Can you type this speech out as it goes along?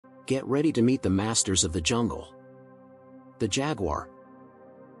Get ready to meet the masters of the jungle. The jaguar,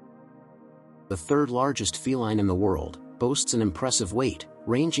 the third largest feline in the world, boasts an impressive weight,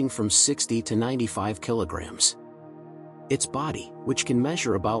 ranging from 60 to 95 kilograms. Its body, which can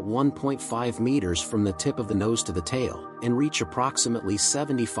measure about 1.5 meters from the tip of the nose to the tail, and reach approximately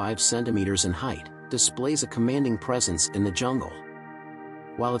 75 centimeters in height, displays a commanding presence in the jungle.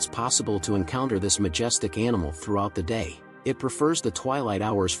 While it's possible to encounter this majestic animal throughout the day, it prefers the twilight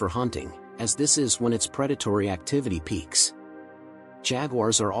hours for hunting, as this is when its predatory activity peaks.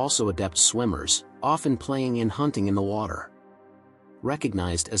 Jaguars are also adept swimmers, often playing and hunting in the water.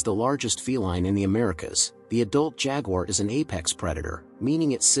 Recognized as the largest feline in the Americas, the adult jaguar is an apex predator,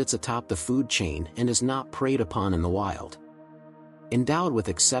 meaning it sits atop the food chain and is not preyed upon in the wild. Endowed with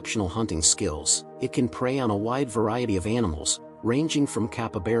exceptional hunting skills, it can prey on a wide variety of animals, ranging from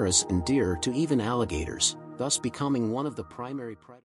capybaras and deer to even alligators, thus becoming one of the primary predators.